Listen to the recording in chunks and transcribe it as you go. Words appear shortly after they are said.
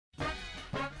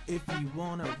If you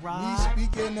wanna Me ride,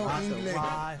 speaking no ride the English.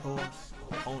 ride horse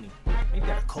or pony. Ain't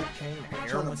that a cocaine, a Trying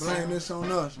heroin to blame song? this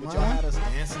on us, What y'all man. had us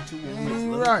dancing to when we was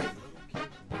Ain't little? right.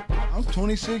 I'm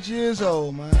 26 years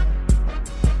old, man.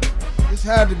 This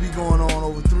had to be going on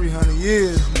over 300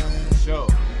 years, man. Sure.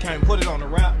 You can't put it on the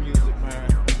rap music, man.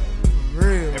 For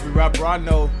real. Every rapper I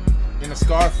know in the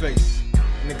Scarface,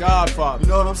 in the Godfather. You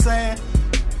know what I'm saying?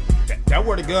 That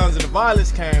where the guns and the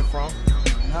violence came from.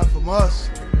 Not from us.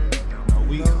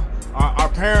 We, No. our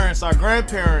parents, our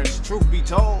grandparents, truth be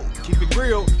told, keep it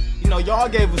real, you know, y'all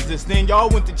gave us this, then y'all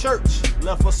went to church,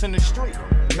 left us in the street.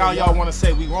 Now y'all want to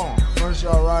say we wrong. First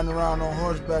y'all riding around on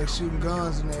horseback shooting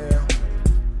guns in the air,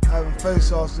 having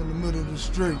face-offs in the middle of the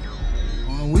street.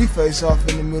 When we face off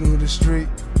in the middle of the street,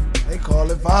 they call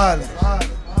it violence.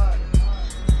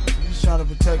 We just trying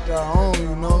to protect our own,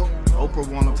 you know. Oprah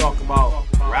want to talk about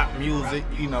rap music,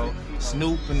 you know,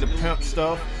 Snoop and the pimp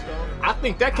stuff. I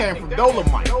think that came from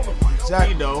Dolomite.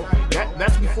 Exactly. You know,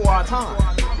 that's before our time.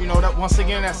 You know, that once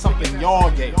again, that's something y'all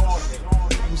gave us.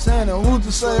 I'm saying that who's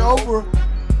to say Oprah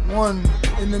won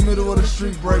in the middle of the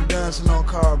street breakdancing on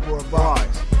cardboard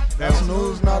boxes? That's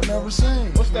news not never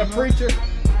seen. What's that preacher?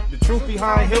 The truth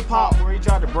behind hip hop, where he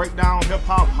tried to break down hip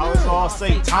hop, how it's all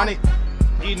satanic.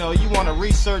 You know, you want to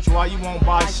research why you won't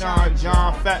buy Sean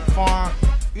John Fat Farm.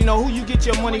 You know, who you get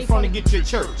your money from to get your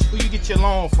church? Who you get your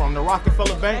loan from? The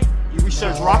Rockefeller Bank? You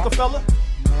research Rockefeller?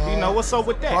 You know, what's up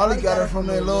with that? Probably got it from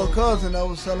their little cousin that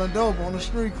was selling dope on the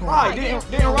street corner. Right,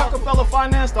 didn't Rockefeller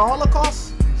finance the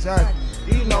Holocaust? Exactly.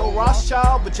 You know,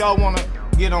 Rothschild, but y'all want to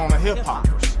get on the hip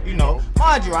hoppers. You know,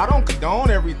 mind you, I don't condone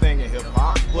everything in hip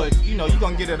hop, but you know, you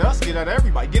gonna get at us, get at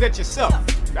everybody, get at yourself.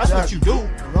 That's what you do.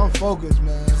 Don't focus,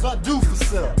 man. What do for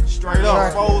self? Straight up,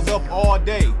 Exactly. rolls up all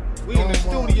day. We in the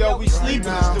studio, we sleep in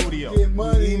the studio. We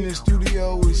eat in the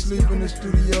studio, we sleep in the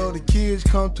studio, the kids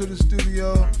come to the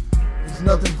studio. There's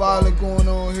nothing violent going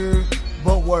on here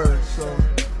but words. So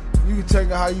you can take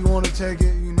it how you want to take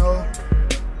it, you know.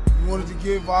 You want it to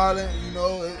get violent, you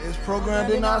know, it's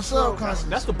programmed in our subconscious.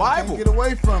 That's the We Bible. can't get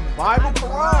away from it. Bible,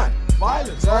 Quran,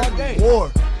 violence all day.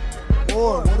 War.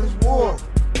 War. What is war?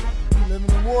 We living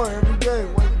in war every day.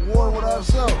 War with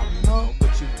ourselves, you know.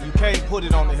 But you can't put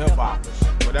it on the hip hoppers.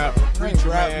 Whatever. Preacher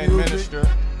rap man, music. minister.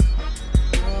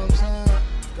 You know what I'm saying?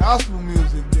 Gospel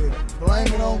music did it. Blame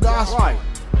it on gospel. Right.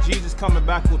 Jesus coming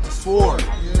back with the sword.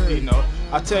 Yeah. You know.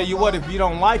 I tell you what, if you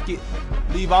don't like it,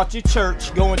 leave out your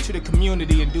church, go into the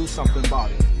community and do something about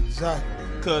it. Exactly.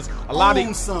 Cause a lot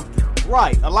of something.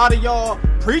 right, a lot of y'all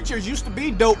preachers used to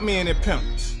be dope men and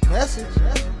pimps. Message.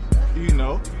 You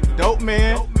know, dope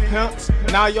men, pimps.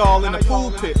 Now y'all in the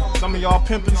pulpit. Some of y'all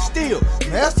pimping still.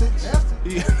 Message.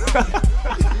 Yeah.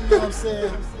 You know what I'm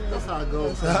saying? That's how it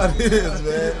goes. That's how it is,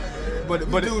 man.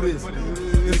 but Do this.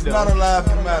 It's not a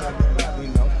laughing matter. You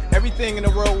know, everything in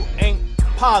the world ain't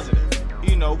positive.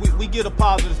 You know, we get a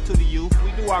positive to the youth.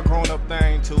 We do our grown up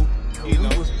thing too. You We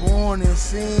know, was born in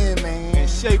sin, man. and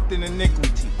shaped in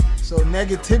iniquity. So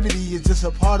negativity is just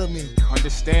a part of me.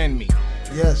 Understand me.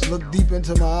 Yes, look deep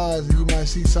into my eyes and you might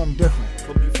see something different.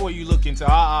 But before you look into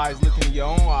our eyes, look into your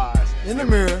own eyes In the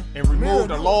mirror. and remove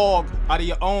the mirror, log out of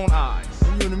your own eyes.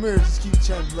 When you in the mirror, just keep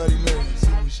chanting Bloody Mary and see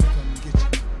when she come and get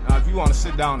you. Now, if you want to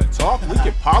sit down and talk, we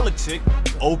can politic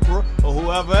Oprah or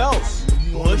whoever else.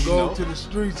 You want Bush, to you go know. to the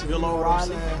streets and Bill you know what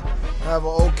I'm O'Reilly. saying? Have an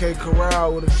okay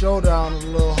corral with a showdown and a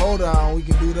little hoedown. We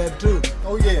can do that too.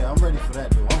 Oh yeah, I'm ready for that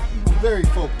though. I'm very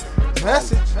focused.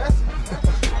 Message.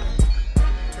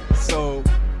 So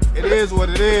it is what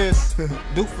it is.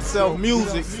 Do for self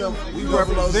music. We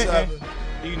representing, 007.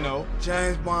 you know.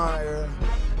 James Bond era.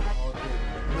 All day.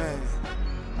 Man.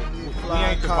 We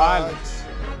ain't the violence.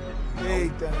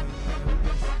 Everything, man.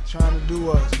 Just trying to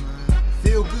do us, man.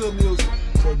 Feel good music.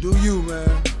 So do you,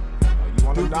 man. You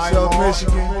want Do to for die South tomorrow?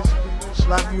 Michigan.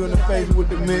 Slap you in the face with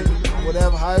the mint.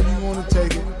 Whatever, however you want to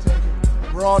take it.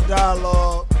 Raw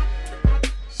dialogue.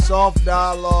 Soft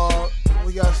dialogue.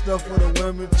 We got stuff for the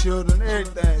women, children,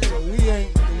 everything. So we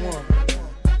ain't the one.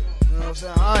 You know what I'm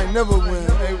saying? I ain't never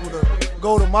been able to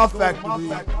go to my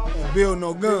factory and build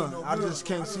no gun. I just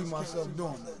can't see myself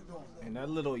doing that. And that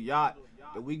little yacht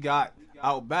that we got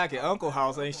out back at Uncle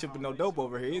House ain't shipping no dope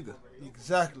over here either.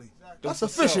 Exactly. That's a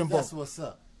fishing boat. That's what's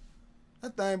up.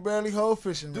 That thing barely hold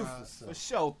fishing Do rods. for For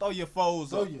self. sure, throw your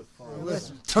foes Throw up. your phone.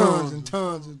 Listen, tons and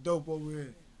tons of dope over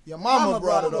here. Your mama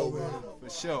brought it over here. For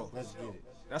sure. Let's get it.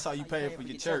 That's how you pay for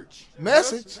your church.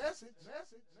 Message.